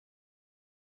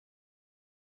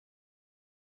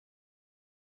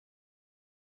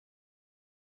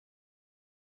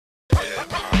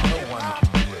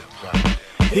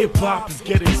Hip-hop is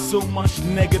getting so much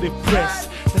negative press.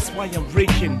 That's why I'm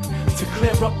raking to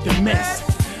clear up the mess.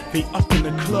 They up in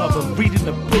the club, I'm reading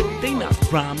a book. They not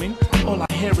rhyming, all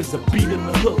I hear is a beat in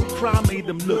the hook. Cry made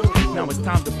them look, now it's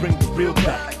time to bring the real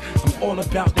back. I'm all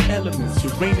about the elements,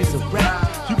 your rain is a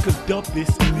rap. You can dub this,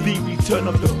 the return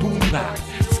of the boom bap.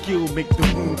 Skill make the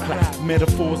moon clap,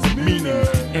 metaphors of meaning.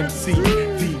 MC,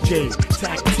 DJ,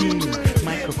 tag teaming,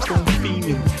 microphone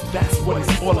fiending. That's what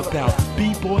it's all about.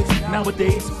 B-boys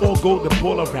nowadays all go the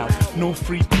baller route. No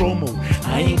free promo,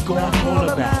 I ain't going all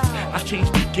about. I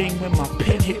changed the game when my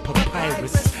pen hit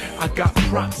papyrus. I got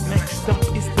props, next up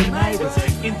is the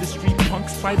Nidus. Industry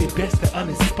punks try their best to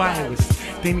uninspire us.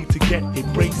 They need to get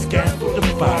their brain scanned for the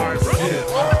virus.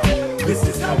 Hip-hop, this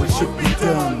is how it should be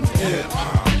done.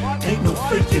 Hip-hop, ain't no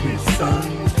faking it,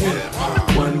 son.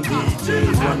 Hip-hop, one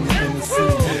DJ, one MC.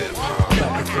 Hip-hop,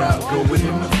 got the crowd going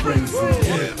in a frenzy.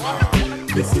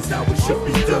 Hip-hop, this is how it should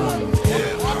be done.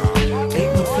 Hip-hop,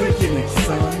 ain't no faking it,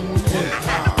 son.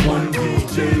 Hip-hop, one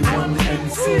DJ, one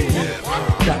MC.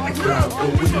 Hip-hop, got the crowd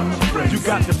going in a frenzy. You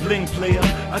got the bling, player,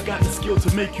 I got the skill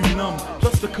to make you numb.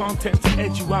 Plus the content to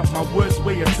edge you out, my words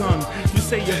weigh a ton. You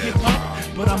say you're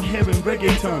hip-hop, but I'm hearing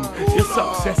reggaeton. Your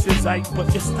success is Ike,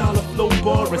 but your style of flow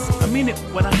Boris. I mean it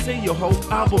when I say your whole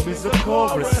album is a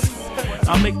chorus.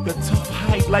 I make the tough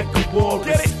hype like a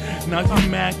walrus. Now you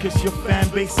mad cause your fan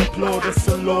base applaud us,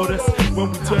 salute us.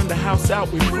 When we turn the house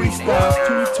out with freestyles,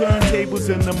 2 turntables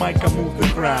and the mic, I move the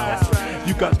crowd.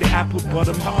 You got the apple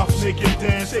bottom half naked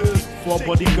dance, 4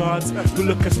 bodyguards who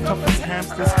look as tough as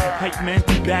hamsters. Hype man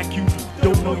to back you,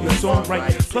 don't know your song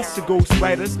right. Plus the ghost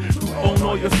writers who own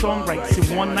all your song rights.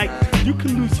 In one night, you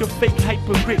can lose your fake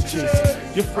hyper riches.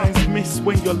 Your friends miss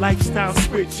when your lifestyle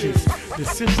switches. The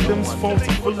system's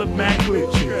faulty, full of mad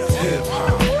glitches.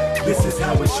 Hip-hop, this is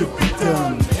how it should be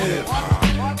done.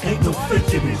 Hip-hop, ain't no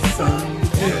faking it, son.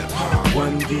 Hip-hop,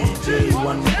 one DJ,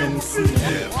 one MC.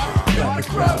 Hip-hop, got the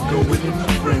crowd going in a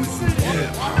frenzy.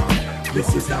 Hip-hop,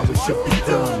 this is how it should be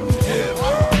done.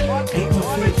 Hip-hop, ain't no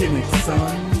faking it,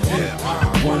 son.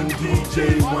 Hip-hop, one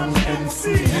DJ, one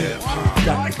MC. Hip-hop,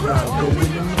 got the crowd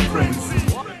going in a frenzy.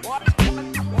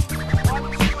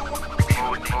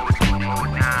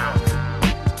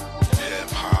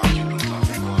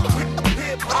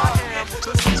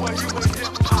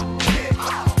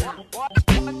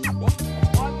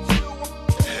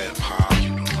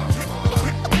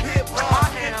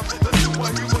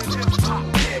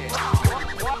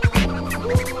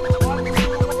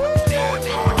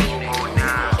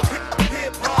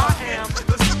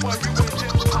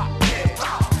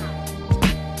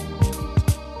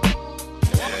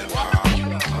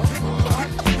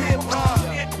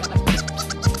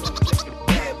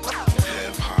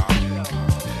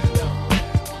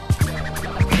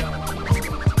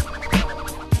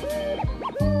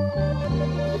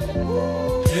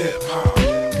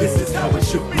 This is how it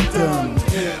should be done.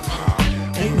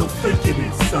 Hip-hop, ain't no faking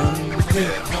it, son.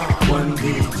 Hip-hop, one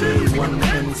DJ, one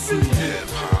MC.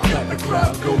 Hip-hop, got the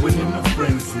crowd going in a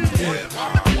frenzy.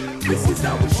 Hip-hop, this is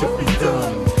how it should be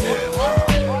done.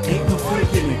 Hip-hop, ain't no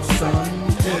faking it, son.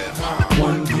 Hip-hop,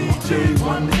 one DJ,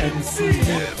 one MC.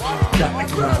 Hip-hop, got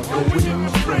the crowd going in a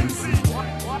frenzy.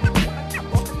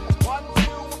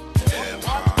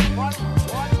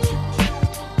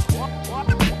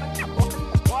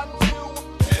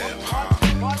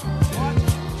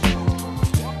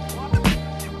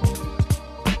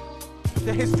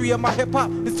 The history of my hip-hop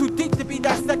is too deep to be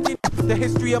dissected. The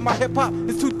history of my hip-hop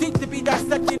is too deep to be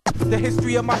dissected. The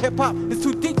history of my hip-hop is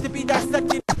too deep to be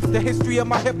dissected. The history of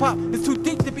my hip-hop is too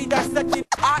deep to be dissected.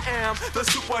 I am the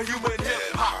superhuman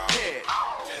hip-hop.